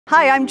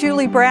Hi, I'm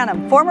Julie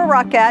Branam, former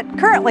Rockette.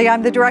 Currently,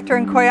 I'm the director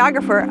and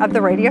choreographer of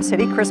the Radio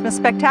City Christmas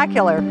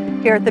Spectacular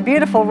here at the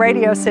beautiful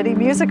Radio City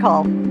Music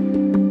Hall.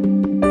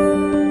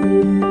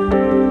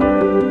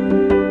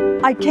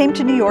 I came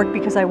to New York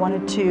because I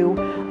wanted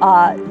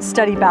to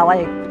study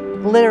ballet.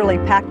 Literally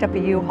packed up a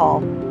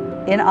U-Haul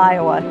in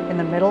Iowa in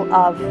the middle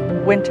of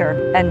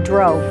winter and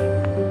drove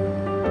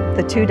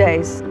the 2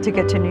 days to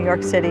get to New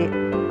York City.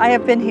 I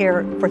have been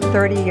here for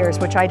 30 years,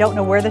 which I don't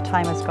know where the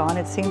time has gone.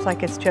 It seems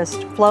like it's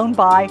just flown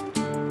by.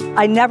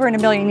 I never in a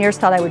million years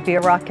thought I would be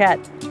a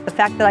Rockette. The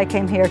fact that I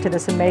came here to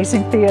this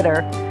amazing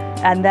theater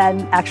and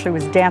then actually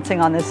was dancing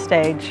on this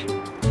stage,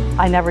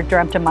 I never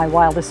dreamt in my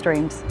wildest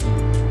dreams.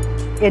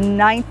 In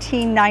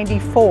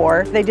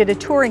 1994, they did a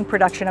touring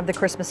production of the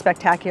Christmas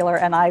Spectacular,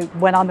 and I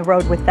went on the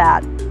road with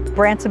that.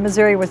 Branson,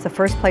 Missouri was the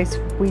first place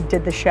we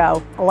did the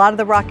show. A lot of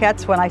the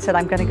Rockettes, when I said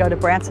I'm going to go to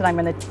Branson, I'm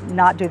going to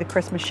not do the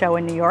Christmas show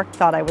in New York,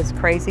 thought I was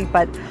crazy,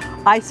 but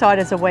I saw it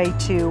as a way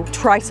to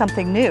try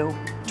something new,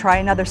 try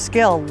another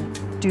skill,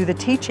 do the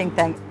teaching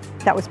thing.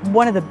 That was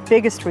one of the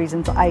biggest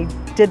reasons I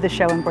did the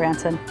show in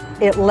Branson.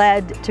 It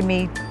led to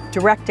me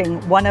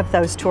directing one of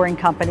those touring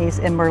companies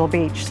in Myrtle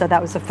Beach. So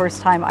that was the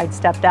first time I'd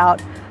stepped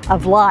out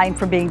of line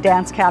from being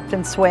dance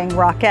captain, swing,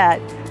 Rockette,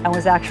 and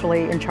was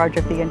actually in charge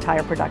of the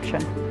entire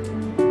production.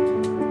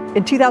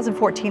 In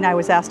 2014, I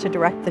was asked to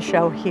direct the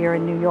show here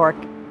in New York.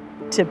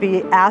 To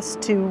be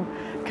asked to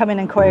come in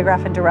and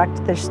choreograph and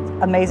direct this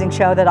amazing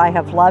show that I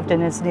have loved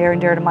and is near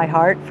and dear to my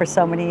heart for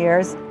so many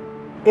years,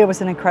 it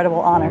was an incredible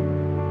honor.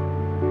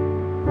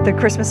 The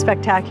Christmas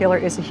Spectacular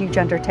is a huge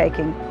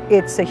undertaking.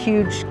 It's a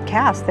huge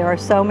cast. There are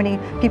so many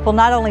people,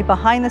 not only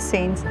behind the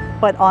scenes,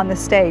 but on the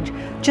stage.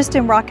 Just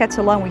in Rockettes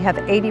alone, we have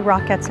 80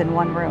 Rockettes in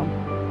one room.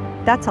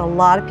 That's a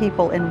lot of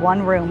people in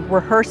one room,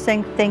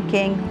 rehearsing,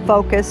 thinking,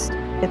 focused.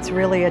 It's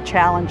really a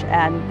challenge,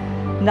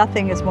 and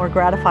nothing is more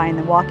gratifying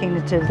than walking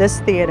into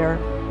this theater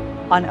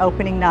on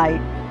opening night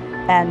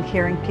and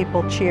hearing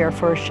people cheer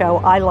for a show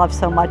I love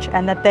so much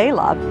and that they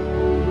love.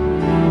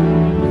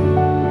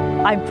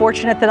 I'm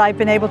fortunate that I've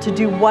been able to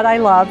do what I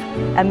love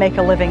and make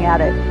a living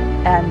at it,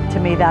 and to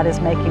me that is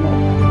making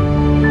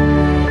it.